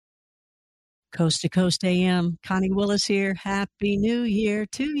Coast to Coast AM. Connie Willis here. Happy New Year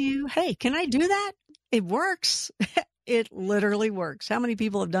to you. Hey, can I do that? It works. It literally works. How many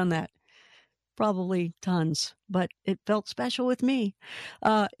people have done that? Probably tons, but it felt special with me.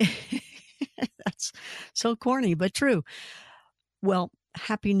 That's so corny, but true. Well,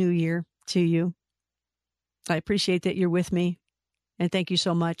 Happy New Year to you. I appreciate that you're with me. And thank you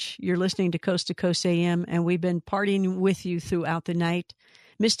so much. You're listening to Coast AM, and we've been partying with you throughout the night.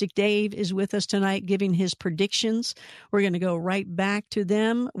 Mystic Dave is with us tonight giving his predictions. We're going to go right back to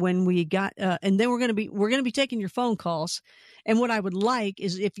them when we got, and then we're going to be taking your phone calls. And what I would like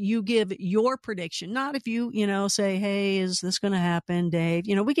is if you give your prediction, not if you, say, hey, is this going to happen, Dave?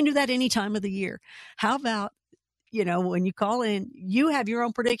 We can do that any time of the year. How about, when you call in, you have your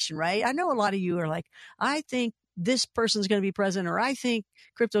own prediction, right? I know a lot of you are like, I think this person's going to be president, or I think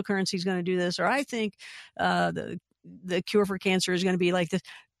cryptocurrency is going to do this, or I think the cure for cancer is going to be like this.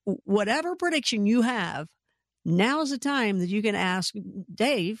 Whatever prediction you have, now is the time that you can ask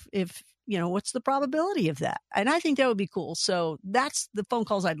Dave if, what's the probability of that? And I think that would be cool. So that's the phone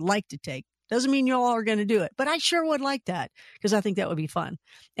calls I'd like to take. Doesn't mean you all are going to do it, but I sure would like that because I think that would be fun.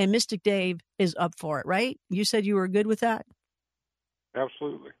 And Mystic Dave is up for it, right? You said you were good with that?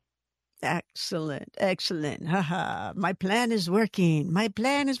 Absolutely. Excellent. Excellent. Haha. My plan is working.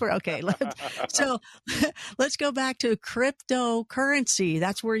 Okay. So let's go back to cryptocurrency.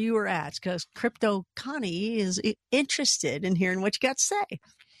 That's where you were at because Crypto Connie is interested in hearing what you got to say.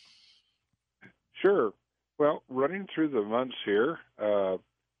 Sure. Well, running through the months here.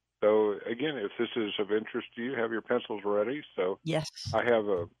 So again, if this is of interest to you, have your pencils ready. So yes, I have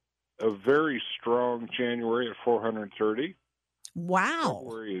a very strong January at 430. Wow.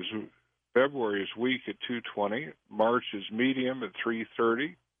 February is weak at 220. March is medium at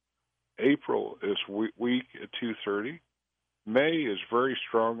 330. April is weak at 230. May is very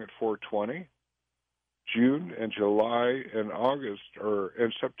strong at 420. June and July and August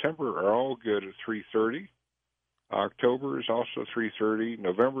and September are all good at 330. October is also 330.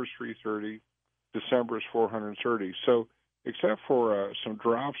 November is 330. December is 430. So except for some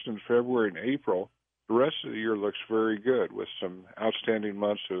drops in February and April, the rest of the year looks very good with some outstanding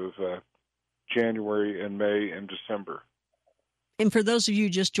months of January and May and December. And for those of you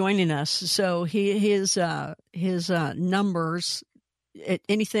just joining us, so his numbers,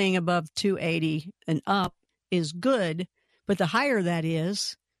 anything above 280 and up is good, but the higher that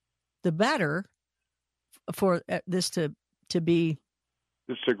is, the better for this to be.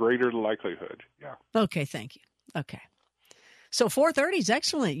 It's a greater likelihood. Yeah. Okay. Thank you. Okay. So 430 is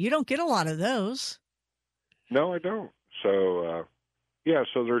excellent. You don't get a lot of those. No, I don't. So,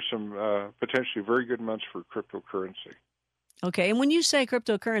 so there's some potentially very good months for cryptocurrency. Okay, and when you say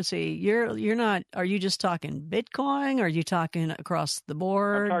cryptocurrency, you're not. Are you just talking Bitcoin? Or are you talking across the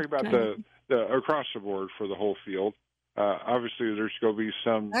board? I'm talking about the across the board for the whole field. Obviously, there's going to be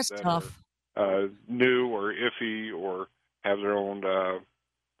some that's that tough. Are new or iffy or have their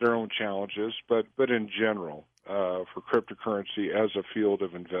own challenges, but in general, for cryptocurrency as a field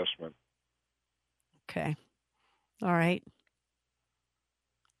of investment. Okay, all right.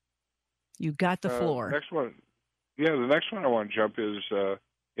 You got the floor. Next one. Yeah, the next one I want to jump is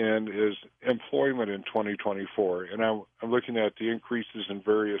employment in 2024, and I'm looking at the increases in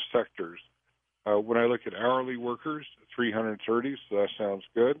various sectors. When I look at hourly workers, 330, so that sounds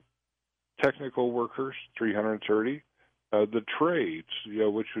good. Technical workers, 330. The trades,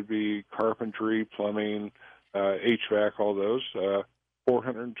 which would be carpentry, plumbing, HVAC, all those,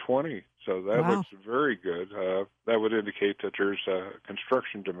 420. So that looks very good. That would indicate that there's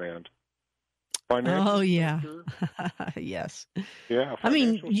construction demand. Financial sector, yes. Yeah. I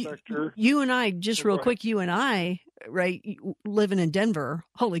mean, sector, you and I, just real quick, you and I, right, living in Denver,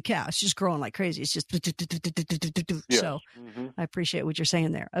 holy cow, it's just growing like crazy. It's just, yes. So I appreciate what you're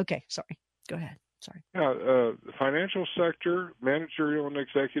saying there. Okay, sorry. Go ahead. Sorry. Yeah, the financial sector, managerial and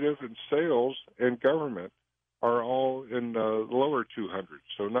executive, and sales and government are all in the lower 200s,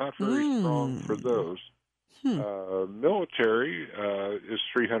 so not very strong for those. Military is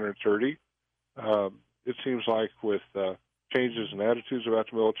 330. It seems like with changes in attitudes about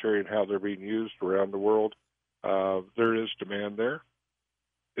the military and how they're being used around the world, there is demand there.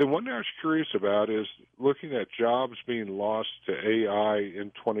 And one thing I was curious about is looking at jobs being lost to AI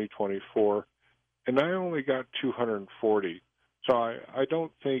in 2024, and I only got 240. So I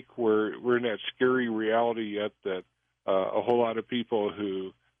don't think we're in that scary reality yet that a whole lot of people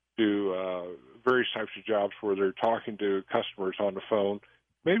who do various types of jobs where they're talking to customers on the phone,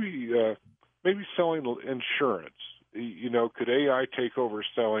 maybe selling insurance. Could AI take over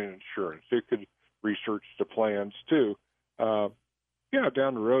selling insurance? It could research the plans too. yeah,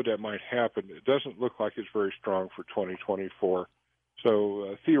 down the road that might happen. It doesn't look like it's very strong for 2024.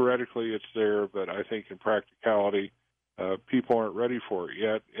 So theoretically it's there, but I think in practicality, people aren't ready for it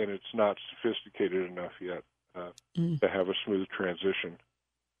yet, and it's not sophisticated enough yet to have a smooth transition.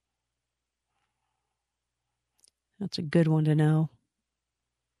 That's a good one to know.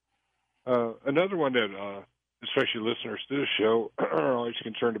 Another one that, especially listeners to this show, are always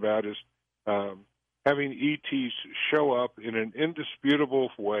concerned about is having ETs show up in an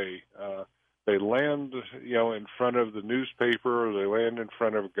indisputable way. They land, in front of the newspaper, or they land in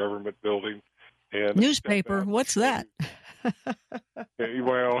front of a government building. And newspaper? What's that?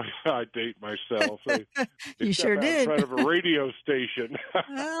 Well, I date myself. You sure did. In front of a radio station.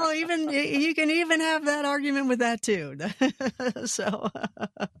 Well, you can even have that argument with that too. So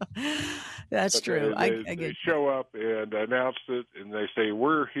that's true. They show up and announce it, and they say,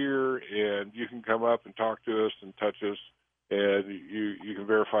 "We're here, and you can come up and talk to us and touch us, and you can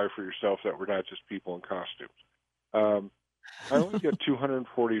verify for yourself that we're not just people in costumes." I only get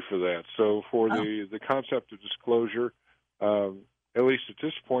 240 for that. So for the concept of disclosure, at least at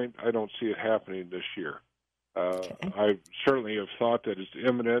this point, I don't see it happening this year. I certainly have thought that it's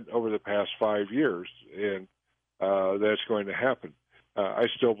imminent over the past 5 years, and that's going to happen. I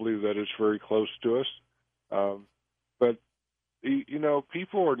still believe that it's very close to us. But,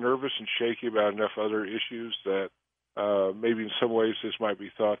 people are nervous and shaky about enough other issues that maybe in some ways this might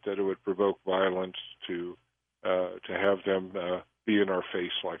be thought that it would provoke violence to have them be in our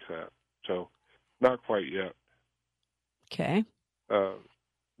face like that. So not quite yet. Okay.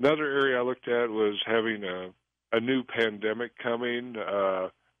 Another area I looked at was having a new pandemic coming.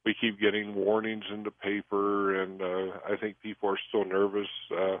 We keep getting warnings in the paper, and I think people are still nervous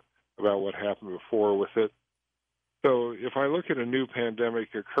about what happened before with it. So if I look at a new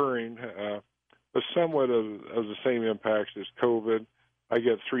pandemic occurring with somewhat of the same impacts as COVID, I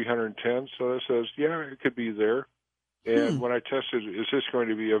get 310, so that says, yeah, it could be there. And when I tested, is this going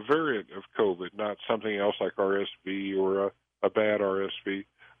to be a variant of COVID, not something else like RSV or a bad RSV?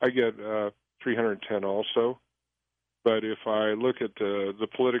 I get 310 also. But if I look at the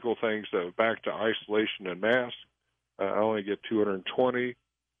political things that back to isolation and masks, I only get 220.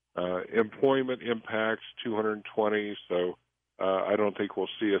 Employment impacts, 220. So I don't think we'll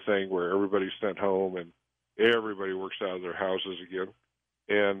see a thing where everybody's sent home and everybody works out of their houses again.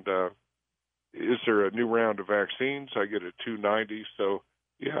 And is there a new round of vaccines? I get a 290. So,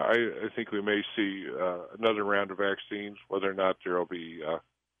 yeah, I think we may see another round of vaccines. Whether or not there will be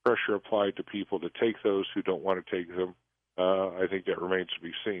pressure applied to people to take those who don't want to take them, I think that remains to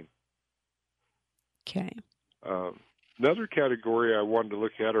be seen. Okay. Another category I wanted to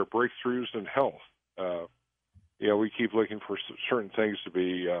look at are breakthroughs in health. We keep looking for certain things to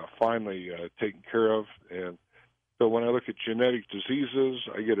be finally taken care of. And so when I look at genetic diseases,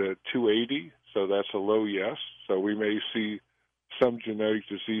 I get a 280, so that's a low yes. So we may see some genetic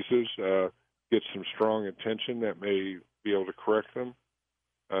diseases get some strong attention that may be able to correct them.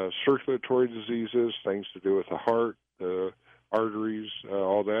 Circulatory diseases, things to do with the heart, the arteries,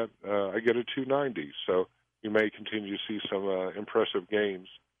 all that, I get a 290. So you may continue to see some impressive gains.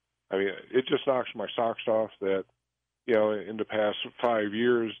 I mean, it just knocks my socks off that, in the past 5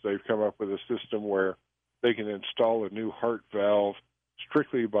 years, they've come up with a system where they can install a new heart valve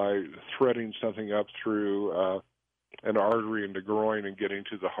strictly by threading something up through an artery in the groin and getting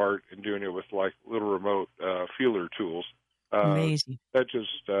to the heart and doing it with like little remote feeler tools. Amazing. That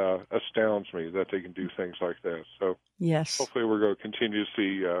just astounds me that they can do things like that. So yes, hopefully we're going to continue to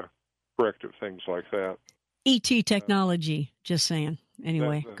see corrective things like that. ET technology, just saying.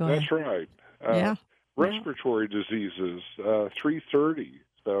 Anyway, go ahead. That's right. Yeah. Respiratory diseases, 330.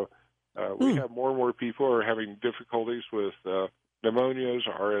 So we have more and more people are having difficulties with pneumonias,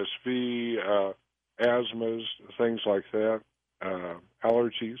 RSV, asthmas, things like that,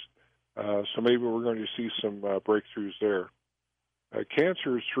 allergies. So maybe we're going to see some breakthroughs there.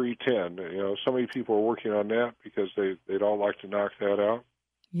 Cancer is 310. So many people are working on that because they'd all like to knock that out.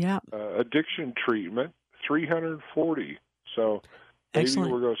 Yeah. Addiction treatment, 340. So maybe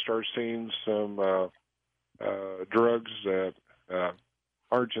Excellent. We're going to start seeing some drugs that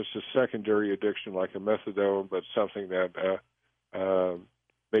aren't just a secondary addiction like a methadone, but something that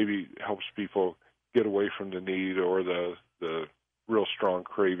maybe helps people get away from the need or the real strong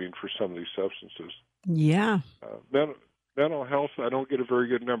craving for some of these substances. Yeah. Mental health, I don't get a very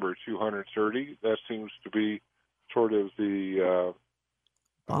good number, 230. That seems to be sort of the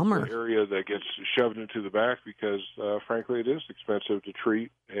bummer area that gets shoved into the back because, frankly, it is expensive to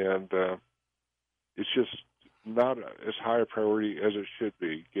treat, and it's just not as high a priority as it should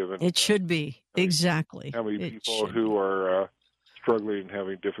be. Given it should be exactly how many people who are struggling and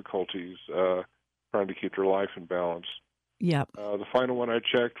having difficulties trying to keep their life in balance. Yep. The final one I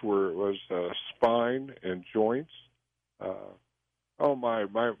checked was spine and joints. My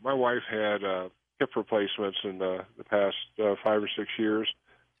wife had hip replacements in the past 5 or 6 years.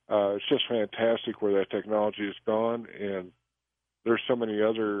 It's just fantastic where that technology has gone, and there's so many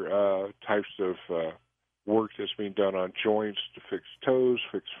other types of work that's being done on joints to fix toes,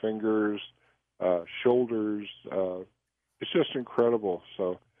 fix fingers, shoulders. It's just incredible.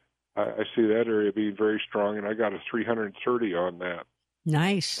 So I see that area being very strong, and I got a 330 on that.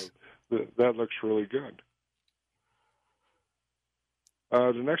 Nice. So that looks really good.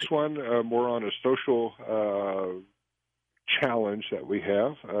 The next one, more on a social challenge that we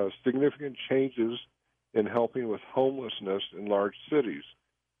have, significant changes in helping with homelessness in large cities.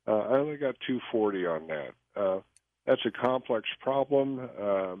 I only got 240 on that. That's a complex problem.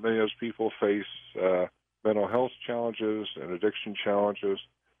 Many of those people face mental health challenges and addiction challenges.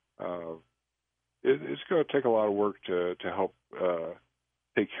 It's going to take a lot of work to help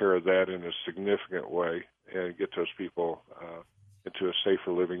take care of that in a significant way and get those people into a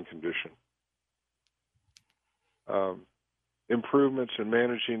safer living condition. Improvements in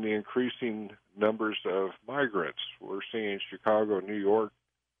managing the increasing numbers of migrants. We're seeing Chicago, New York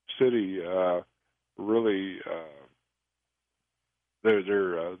City really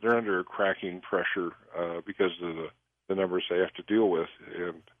they're under a cracking pressure because of the numbers they have to deal with,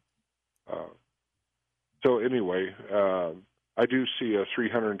 and so anyway, I do see a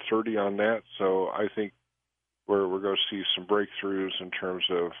 330 on that. So I think we're going to see some breakthroughs in terms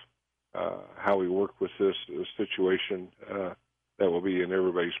of how we work with this situation that will be in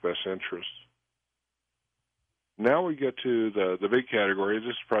everybody's best interest. Now we get to the big category. This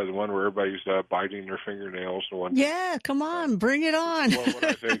is probably the one where everybody's biting their fingernails. Yeah, come on, bring it on. What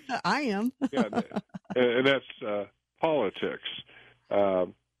I think. I am. Yeah, and that's politics.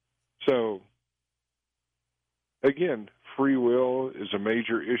 So, again, free will is a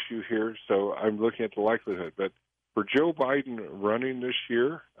major issue here, so I'm looking at the likelihood. But for Joe Biden running this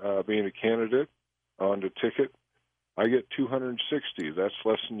year, being a candidate on the ticket, I get 260. That's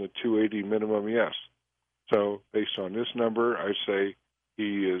less than the 280 minimum yes. So based on this number, I say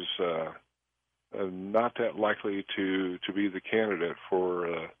he is not that likely to be the candidate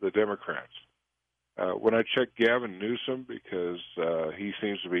for the Democrats. When I check Gavin Newsom, because he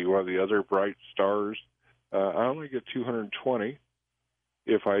seems to be one of the other bright stars, I only get 220.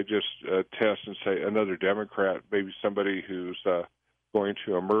 If I just test and say another Democrat, maybe somebody who's going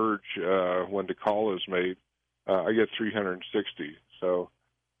to emerge when the call is made, I get 360. So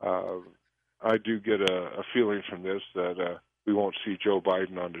I do get a feeling from this that we won't see Joe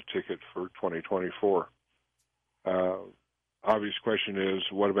Biden on the ticket for 2024. Obvious question is,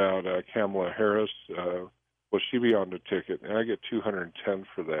 what about Kamala Harris? Will she be on the ticket? And I get 210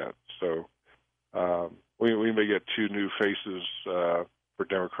 for that. So we may get two new faces for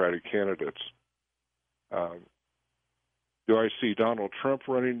Democratic candidates. Do I see Donald Trump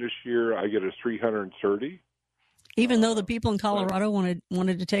running this year? I get a 330. Even though the people in Colorado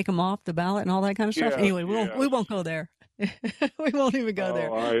wanted to take him off the ballot and all that kind of stuff. Yeah, Anyway, we won't go there. We won't even go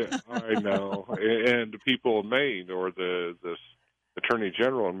there. I know. And the people in Maine, or the Attorney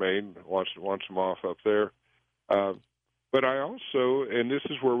General in Maine, wants him off up there. But I also, and this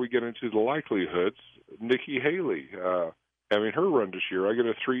is where we get into the likelihoods, Nikki Haley having her run this year, I get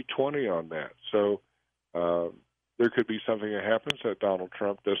a 320 on that. So there could be something that happens that Donald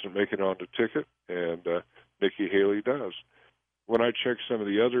Trump doesn't make it on the ticket, and Nikki Haley does. When I check some of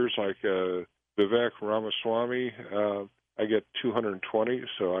the others, like Vivek Ramaswamy, I get 220,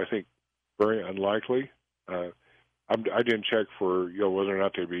 so I think very unlikely. I didn't check for whether or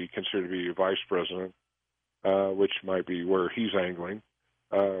not they'd be considered to be a vice president, which might be where he's angling.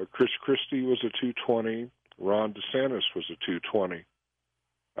 Chris Christie was a 220. Ron DeSantis was a 220.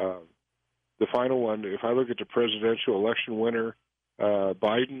 The final one, if I look at the presidential election winner,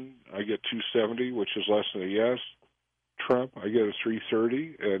 Biden, I get 270, which is less than a yes. Trump, I get a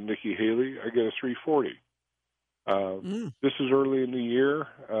 330, and Nikki Haley, I get a 340. This is early in the year.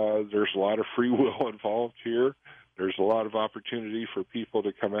 There's a lot of free will involved here. There's a lot of opportunity for people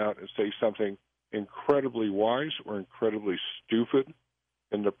to come out and say something incredibly wise or incredibly stupid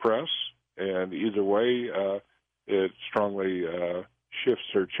in the press, and either way, it strongly shifts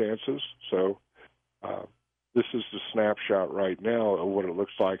their chances. So this is the snapshot right now of what it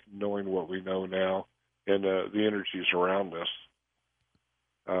looks like, knowing what we know now and the energies around this.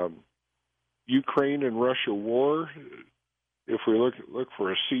 Ukraine and Russia war, if we look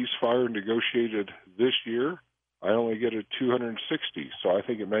for a ceasefire negotiated this year, I only get a 260, so I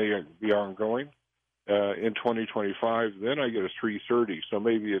think it may be ongoing. in 2025, then I get a 330. So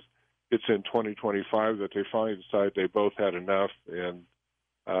maybe it's in 2025 that they finally decide they both had enough and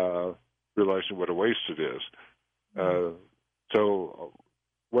realizing what a waste it is. So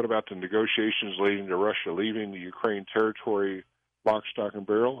what about the negotiations leading to Russia leaving the Ukraine territory lock, stock, and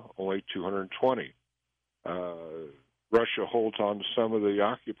barrel? Only 220. Russia holds on to some of the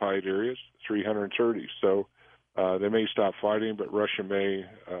occupied areas, 330. So they may stop fighting, but Russia may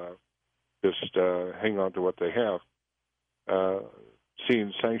just hang on to what they have.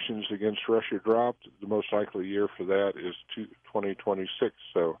 Seeing sanctions against Russia dropped, the most likely year for that is 2026.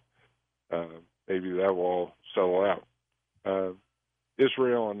 So maybe that will all settle out.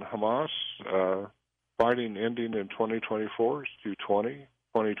 Israel and Hamas, fighting ending in 2024 is 220.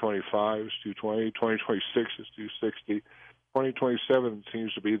 2025 is 220. 2026 is 260. 2027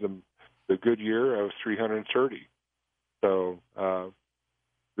 seems to be the good year of 330. So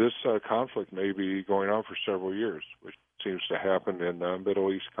this conflict may be going on for several years, which seems to happen in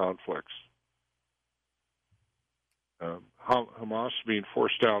Middle East conflicts. Hamas being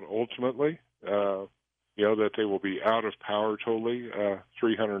forced out ultimately, that they will be out of power totally,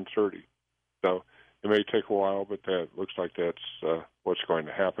 330. So it may take a while, but that looks like that's what's going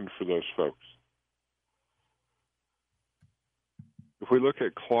to happen for those folks. If we look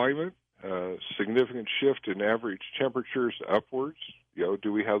at climate, significant shift in average temperatures upwards.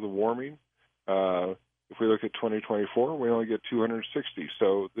 Do we have the warming? If we look at 2024, we only get 260.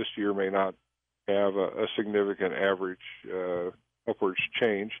 So this year may not have a significant average upwards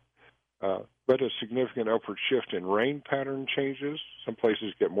change, but a significant upward shift in rain pattern changes. Some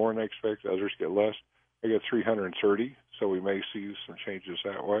places get more than I expect, others get less. I get 330, so we may see some changes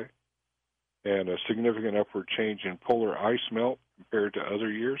that way. And a significant upward change in polar ice melt compared to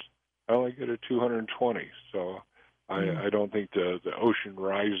other years. I only get a 220, so I don't think the ocean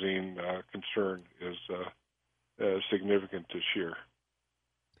rising concern is significant this year.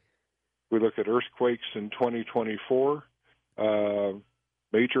 We look at earthquakes in 2024,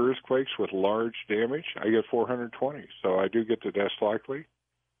 major earthquakes with large damage, I get 420, so I do get the that's likely.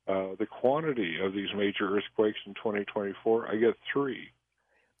 The quantity of these major earthquakes in 2024, I get 3.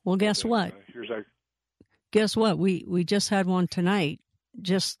 Well, guess what? Guess what? We just had one tonight,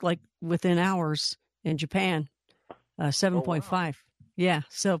 just like within hours in Japan, 7.5. Oh, wow. Yeah.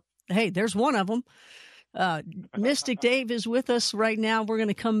 So, hey, there's one of them. Mystic Dave is with us right now. We're going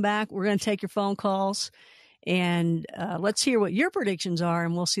to come back. We're going to take your phone calls, and let's hear what your predictions are,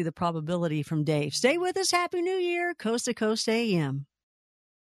 and we'll see the probability from Dave. Stay with us. Happy New Year. Coast to Coast AM.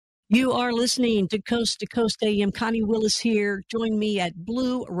 You are listening to Coast AM. Connie Willis here. Join me at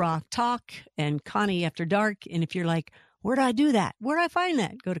Blue Rock Talk and Connie After Dark. And if you're like, where do I do that? Where do I find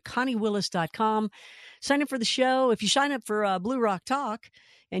that? Go to ConnieWillis.com. Sign up for the show. If you sign up for Blue Rock Talk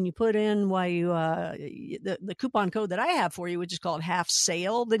and you put in the coupon code that I have for you, which is called half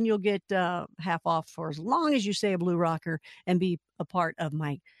sale, then you'll get half off for as long as you stay a Blue Rocker and be a part of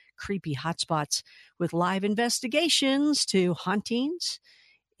my creepy hotspots with live investigations to hauntings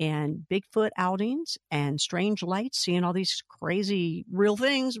and Bigfoot outings and strange lights, seeing all these crazy real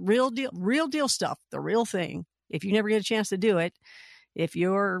things, real deal stuff, the real thing. If you never get a chance to do it, if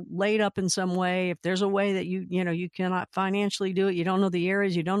you're laid up in some way, if there's a way that you cannot financially do it, you don't know the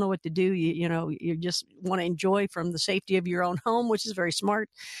areas, you don't know what to do, you just want to enjoy from the safety of your own home, which is very smart,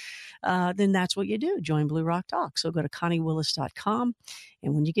 then that's what you do. Join Blue Rock Talk. So go to ConnieWillis.com,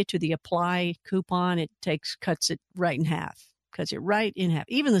 and when you get to the apply coupon, it cuts it right in half. Cuts it right in half.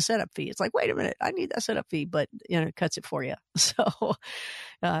 Even the setup fee. It's like, wait a minute, I need that setup fee, but it cuts it for you. So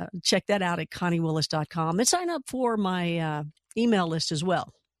check that out at ConnieWillis.com and sign up for my email list as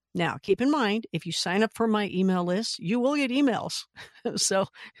well. Now, keep in mind, if you sign up for my email list, you will get emails. So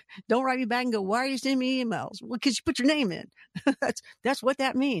don't write me back and go, why are you sending me emails? Well, because you put your name in. That's what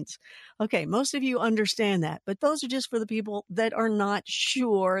that means. Okay, most of you understand that, but those are just for the people that are not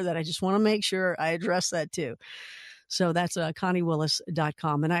sure, that I just want to make sure I address that too. So that's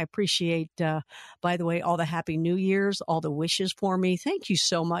ConnieWillis.com. And I appreciate, by the way, all the Happy New Year's, all the wishes for me. Thank you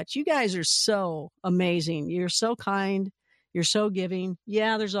so much. You guys are so amazing. You're so kind. You're so giving.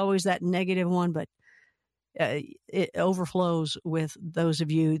 Yeah, there's always that negative one, but it overflows with those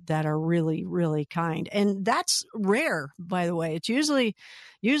of you that are really, really kind. And that's rare, by the way. It's usually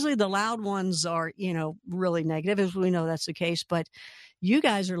the loud ones are, really negative, as we know that's the case. But you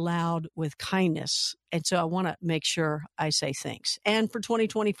guys are loud with kindness. And so I want to make sure I say thanks. And for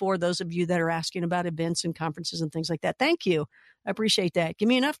 2024, those of you that are asking about events and conferences and things like that, thank you. I appreciate that. Give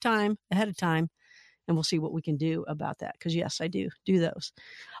me enough time ahead of time, and we'll see what we can do about that. Because yes, I do those.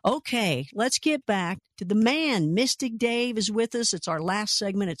 Okay, let's get back to the man. Mystic Dave is with us. It's our last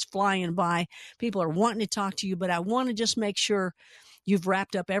segment. It's flying by. People are wanting to talk to you, but I want to just make sure you've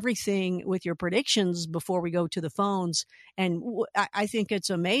wrapped up everything with your predictions before we go to the phones. And I think it's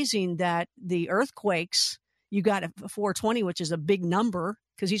amazing that the earthquakes, you got a 420, which is a big number,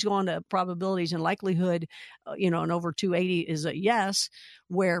 because he's going to probabilities and likelihood, and over 280 is a yes,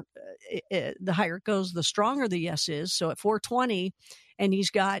 where the higher it goes, the stronger the yes is. So at 420, and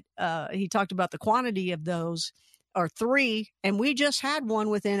he's got, he talked about the quantity of those are 3, and we just had one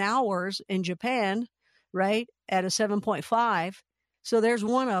within hours in Japan, right, at a 7.5. So there's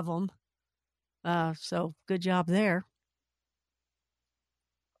one of them. So good job there.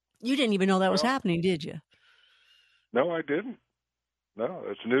 You didn't even know that was happening, did you? No, I didn't. No,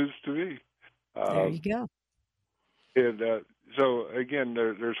 it's news to me. There you go. And so, again,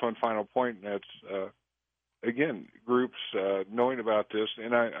 there's one final point, and that's, again, groups knowing about this.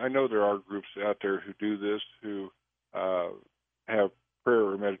 And I know there are groups out there who do this, who have prayer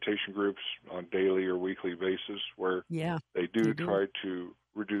or meditation groups on daily or weekly basis where they do try to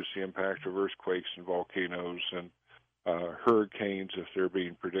reduce the impact of earthquakes and volcanoes and hurricanes if they're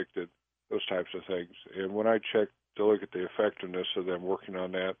being predicted, those types of things. And when I check to look at the effectiveness of them working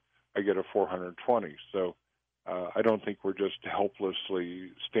on that, I get a 420. So I don't think we're just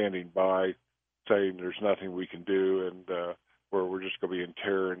helplessly standing by saying there's nothing we can do and where we're just going to be in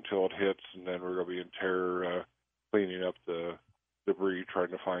terror until it hits, and then we're going to be in terror cleaning up the debris, trying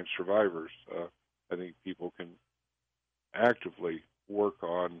to find survivors. I think people can actively work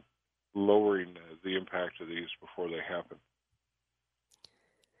on lowering the impact of these before they happen.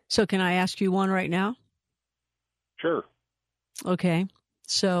 So can I ask you one right now? Sure. Okay.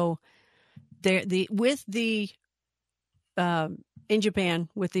 So in Japan,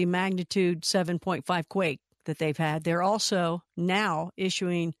 with the magnitude 7.5 quake that they've had, they're also now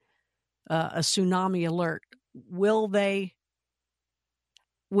issuing a tsunami alert. Will a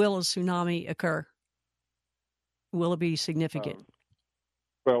tsunami occur? Will it be significant?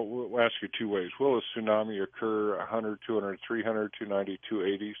 Well, we'll ask you two ways. Will a tsunami occur 100, 200, 300, 290,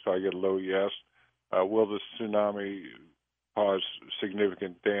 280? So I get a low yes. Will the tsunami cause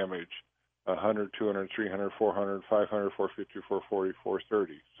significant damage? 100, 200, 300, 400, 500, 450, 440,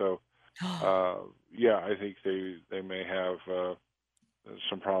 430. So, I think they may have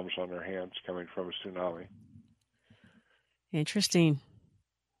some problems on their hands coming from a tsunami. Interesting.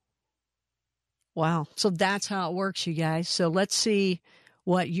 Wow. So that's how it works, you guys. So let's see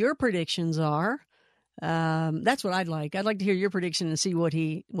what your predictions are. That's what I'd like. I'd like to hear your prediction and see what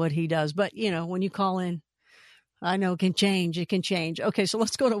he does. But, when you call in, I know it can change. It can change. Okay, so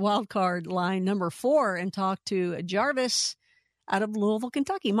let's go to wildcard line number 4 and talk to Jarvis out of Louisville,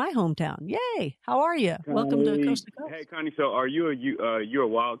 Kentucky, my hometown. Yay! How are you? Welcome to Coast to Coast. Hey, Connie. So, are you a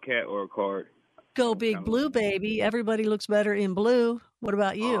Wildcat or a Card? Go Big Blue, baby! Everybody looks better in blue. What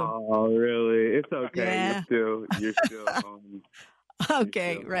about you? Oh, really? It's okay. Yeah. You're still.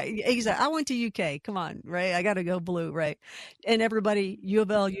 Okay, right. Exactly. I went to UK. Come on, right? I got to go blue, right? And everybody, U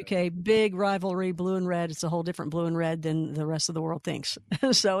of L, UK, big rivalry, blue and red. It's a whole different blue and red than the rest of the world thinks.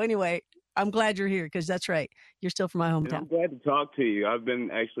 So anyway, I'm glad you're here because that's right. You're still from my hometown. I'm glad to talk to you. I've been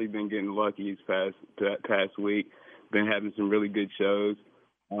getting lucky this past week. Been having some really good shows.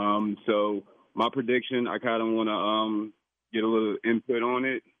 So my prediction, I kind of want to get a little input on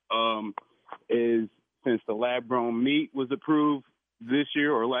it. Is since the lab-grown meat was approved this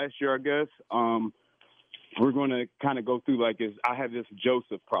year or last year, I guess, we're going to kind of go through I have this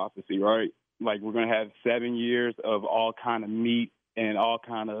Joseph prophecy, right? Like we're going to have 7 years of all kind of meat and all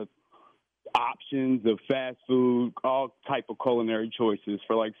kind of options of fast food, all type of culinary choices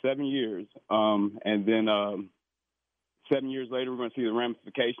for 7 years. And then 7 years later, we're going to see the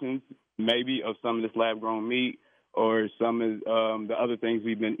ramifications maybe of some of this lab-grown meat or some of the other things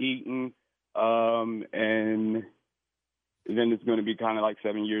we've been eating. And then it's going to be kind of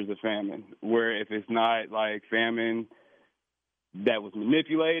 7 years of famine, where if it's not famine that was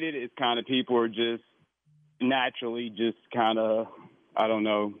manipulated, it's kind of people are just naturally just kind of, I don't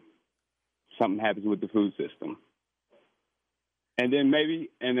know, something happens with the food system. And then I'm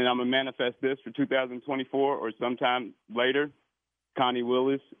going to manifest this for 2024 or sometime later. Connie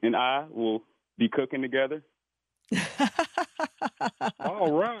Willis and I will be cooking together.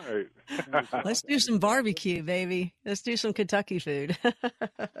 All right. Let's do some barbecue, baby. Let's do some Kentucky food.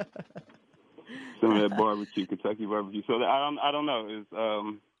 Some of that barbecue, Kentucky barbecue. So I don't know. It's,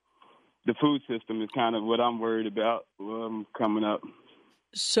 the food system is kind of what I'm worried about coming up.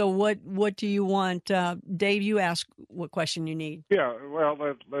 So what do you want? Dave, you ask what question you need. Yeah, well,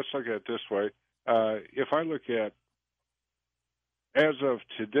 let's look at it this way. if I look at, as of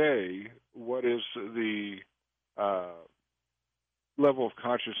today, what is the level of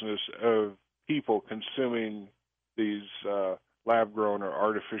consciousness of people consuming these lab-grown or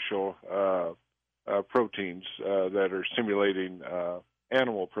artificial proteins that are simulating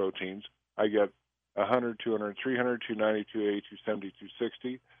animal proteins, I get 100, 200, 300, 290, 280, 270,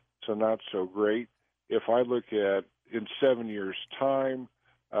 260, so not so great. If I look at in 7 years' time,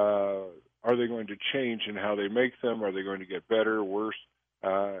 are they going to change in how they make them? Are they going to get better, worse?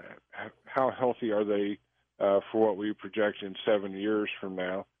 How healthy are they for what we project in 7 years from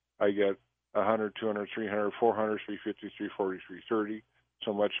now? I get 100, 200, 300, 400, 350, 340, 330,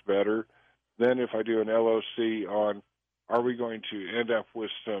 so much better. Then if I do an LOC on, are we going to end up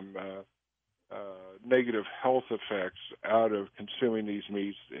with some negative health effects out of consuming these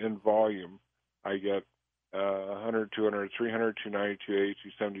meats in volume, I get 100, 200, 300, 290, 280,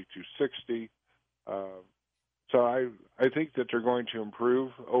 270, 260. So I think that they're going to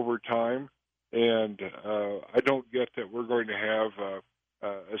improve over time, and I don't get that we're going to have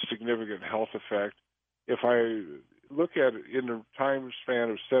a significant health effect. If I look at it in the time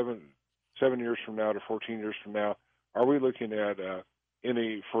span of 7 years from now to 14 years from now, are we looking at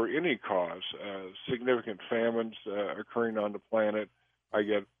for any cause, significant famines occurring on the planet? I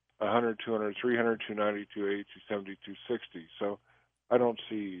get 100, 200, 300, 290, 280, 270, 260. So I don't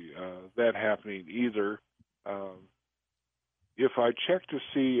see that happening either. If I check to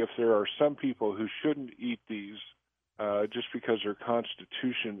see if there are some people who shouldn't eat these just because their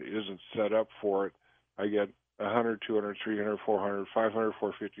constitution isn't set up for it, I get 100, 200, 300, 400, 500,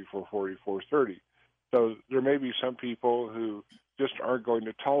 450, 440, 430. So there may be some people who just aren't going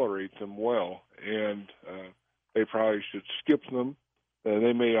to tolerate them well, and they probably should skip them.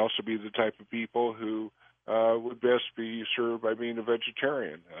 They may also be the type of people who would best be served by being a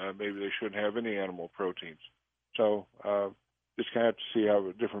vegetarian. Maybe they shouldn't have any animal proteins. So just kind of have to see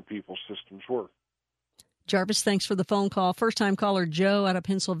how different people's systems work. Jarvis, thanks for the phone call. First-time caller Joe out of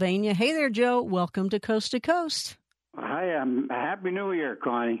Pennsylvania. Hey there, Joe. Welcome to Coast to Coast. Hi, Happy New Year,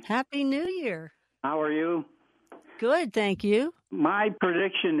 Connie. Happy New Year. How are you? Good, thank you. My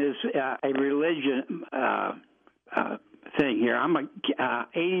prediction is a religion thing here. I'm a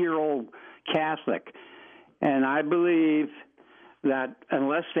 80-year-old Catholic, and I believe that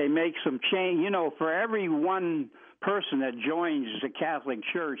unless they make some change, for every one person that joins the Catholic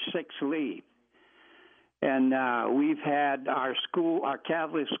Church, 6 leave. And we've had our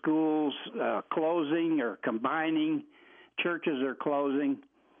Catholic schools closing or combining. Churches are closing.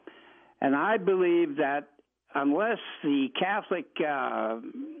 And I believe that unless the Catholic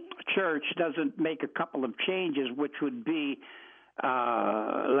Church doesn't make a couple of changes, which would be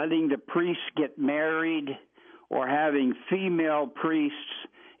letting the priests get married or having female priests,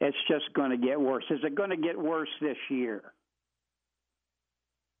 it's just going to get worse. Is it going to get worse this year?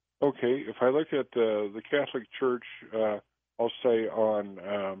 Okay, if I look at the Catholic Church, I'll say I'll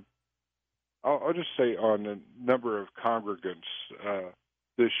just say on the number of congregants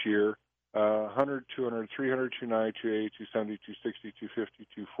this year, 100, 200, 300, 290, 280, 270, 260, 250,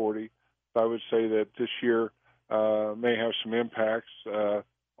 240. So I would say that this year may have some impacts.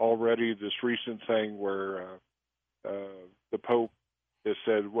 Already this recent thing where the Pope has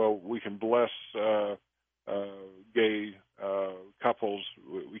said, well, we can bless gay couples.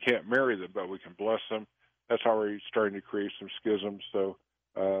 We can't marry them, but we can bless them. That's already starting to create some schisms. So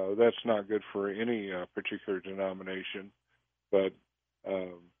that's not good for any particular denomination. But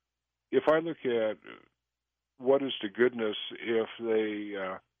if I look at what is the goodness if they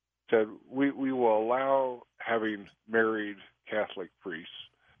said we will allow having married Catholic priests,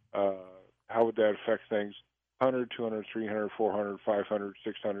 how would that affect things? 100, 200, 300, 400, 500,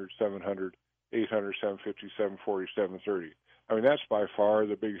 600, 700, 800, 750, 740, 730. I mean, that's by far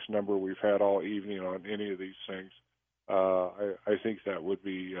the biggest number we've had all evening on any of these things. I think that would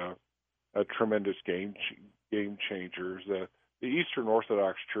be a tremendous game changer. The Eastern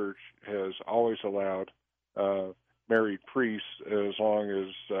Orthodox Church has always allowed married priests as long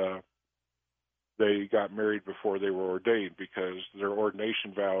as they got married before they were ordained, because their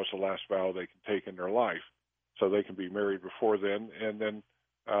ordination vow is the last vow they can take in their life. So they can be married before then, and then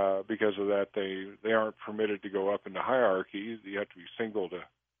because of that, they aren't permitted to go up in the hierarchy. You have to be single to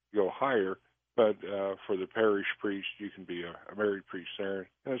go higher. But for the parish priest, you can be a married priest there,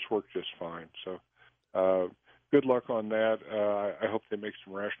 and it's worked just fine. So good luck on that. I hope they make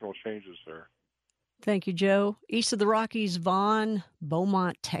some rational changes there. Thank you, Joe. East of the Rockies, Vaughn,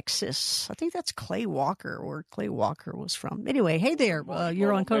 Beaumont, Texas. I think that's Clay Walker, where Clay Walker was from. Anyway, hey there.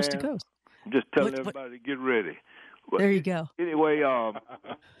 You're on Coast to Coast. I'm just telling everybody to get ready. There you go. Anyway,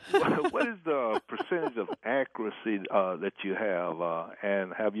 what is the percentage of accuracy that you have,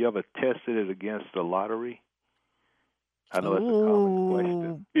 and have you ever tested it against the lottery? I know it's a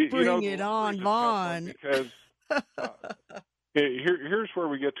common question. Bring it on, Vaughn. Because here's where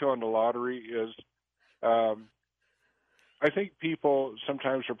we get to on the lottery is I think people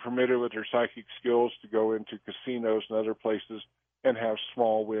sometimes are permitted with their psychic skills to go into casinos and other places and have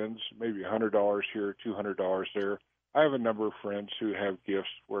small wins, maybe $100 here, $200 there. I have a number of friends who have gifts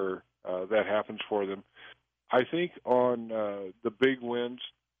where that happens for them. I think on the big wins,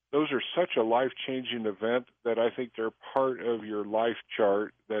 those are such a life-changing event that I think they're part of your life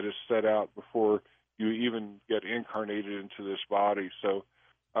chart that is set out before you even get incarnated into this body. So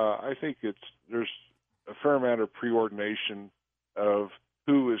I think there's a fair amount of preordination of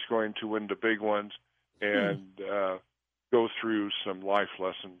who is going to win the big ones and go through some life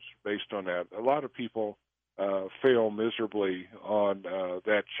lessons based on that. A lot of people fail miserably on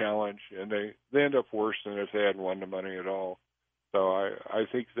that challenge, and they end up worse than if they hadn't won the money at all. So I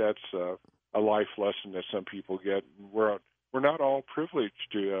think that's a life lesson that some people get. We're not all privileged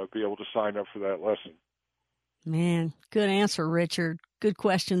to be able to sign up for that lesson. Man, good answer, Richard. Good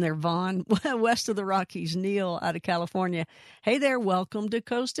question there, Vaughn. West of the Rockies, Neil out of California. Hey there, welcome to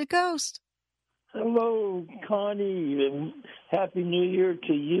Coast to Coast. Hello, Connie, and Happy New Year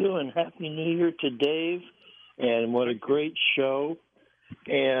to you, and Happy New Year to Dave, and what a great show.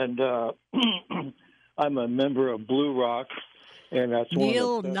 And I'm a member of Blue Rock, and that's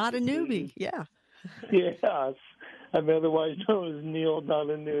Neil, one of the not a newbie, yeah. Yes, I'm otherwise known as Neil, not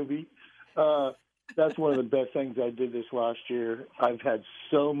a newbie. That's one of the best things I did this last year. I've had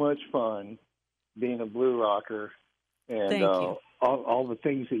so much fun being a Blue Rocker, and Thank you. all the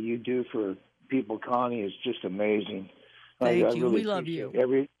things that you do for people, Connie, is just amazing. Thank you. I really We love you.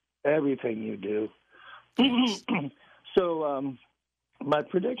 Everything you do. So my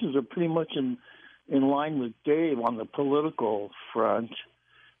predictions are pretty much in line with Dave on the political front,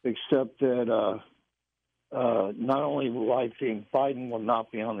 except that not only will I think Biden will not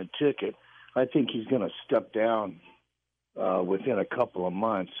be on the ticket, I think he's going to step down within a couple of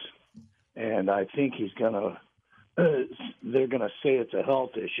months, and I think he's going to. They're going to say it's a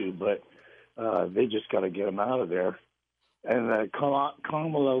health issue, but they just got to get him out of there, and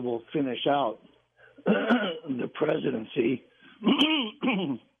Kamala will finish out the presidency,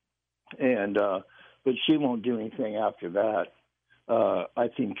 and but she won't do anything after that. I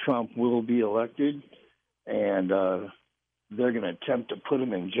think Trump will be elected, and they're going to attempt to put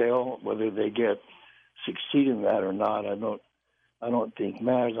him in jail. Whether they succeed in that or not, I don't think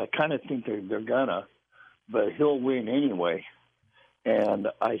matters. I kind of think they're gonna, but he'll win anyway. And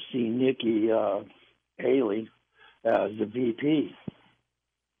I see Nikki Haley as the VP.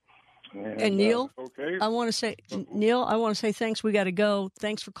 And Neil, okay. I want to say thanks. We got to go.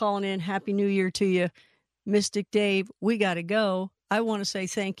 Thanks for calling in. Happy New Year to you, Mystic Dave. We got to go. I want to say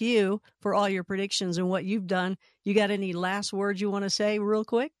thank you for all your predictions and what you've done. You got any last words you want to say real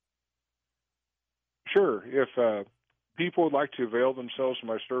quick? Sure. If people would like to avail themselves of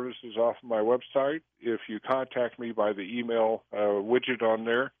my services off of my website, if you contact me by the email widget on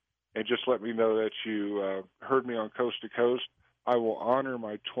there and just let me know that you heard me on Coast to Coast, I will honor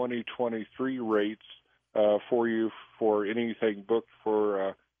my 2023 rates for you for anything booked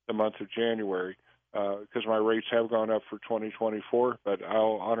for the month of January, because my rates have gone up for 2024, but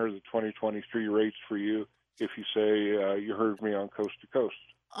I'll honor the 2023 rates for you if you say you heard me on Coast to Coast.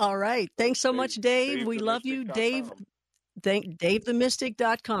 All right. Thanks so much, Dave. We love you, Dave.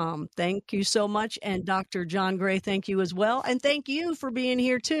 DaveTheMystic.com. Thank you so much. And Dr. John Gray, thank you as well. And thank you for being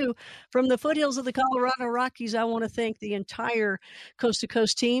here, too. From the foothills of the Colorado Rockies, I want to thank the entire Coast to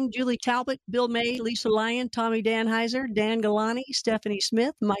Coast team: Julie Talbot, Bill May, Lisa Lyon, Tommy Danheiser, Dan Galani, Stephanie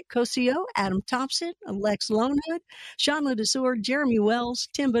Smith, Mike Cosio, Adam Thompson, Lex Lonehood, Sean LeDessour, Jeremy Wells,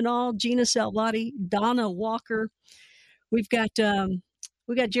 Tim Banal, Gina Salvati, Donna Walker. We got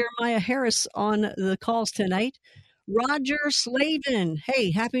Jeremiah Harris on the calls tonight. Roger Slavin.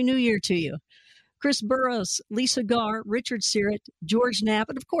 Hey, Happy New Year to you. Chris Burrows, Lisa Garr, Richard Sirrett, George Knapp,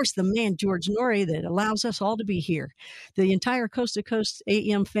 and of course the man George Norrie that allows us all to be here. The entire Coast to Coast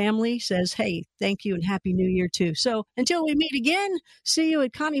AM family says, hey, thank you and Happy New Year too. So until we meet again, see you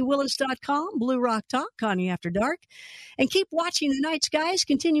at ConnieWillis.com, Blue Rock Talk, Connie After Dark. And keep watching the night skies.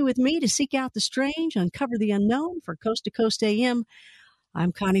 Continue with me to seek out the strange, uncover the unknown for Coast to Coast AM.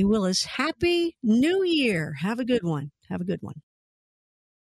 I'm Connie Willis. Happy New Year. Have a good one. Have a good one.